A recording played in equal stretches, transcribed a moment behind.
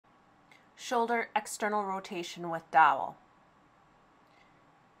Shoulder external rotation with dowel.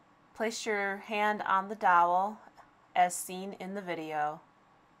 Place your hand on the dowel as seen in the video.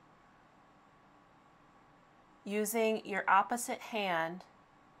 Using your opposite hand,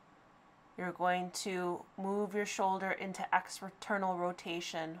 you're going to move your shoulder into external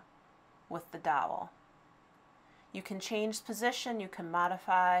rotation with the dowel. You can change position, you can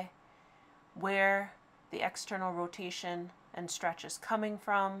modify where the external rotation and stretch is coming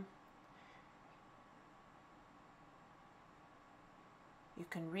from. You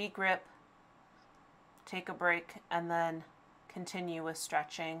can re-grip, take a break, and then continue with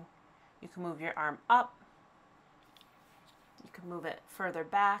stretching. You can move your arm up. You can move it further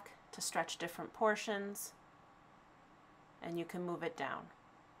back to stretch different portions, and you can move it down.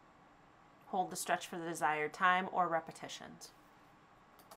 Hold the stretch for the desired time or repetitions.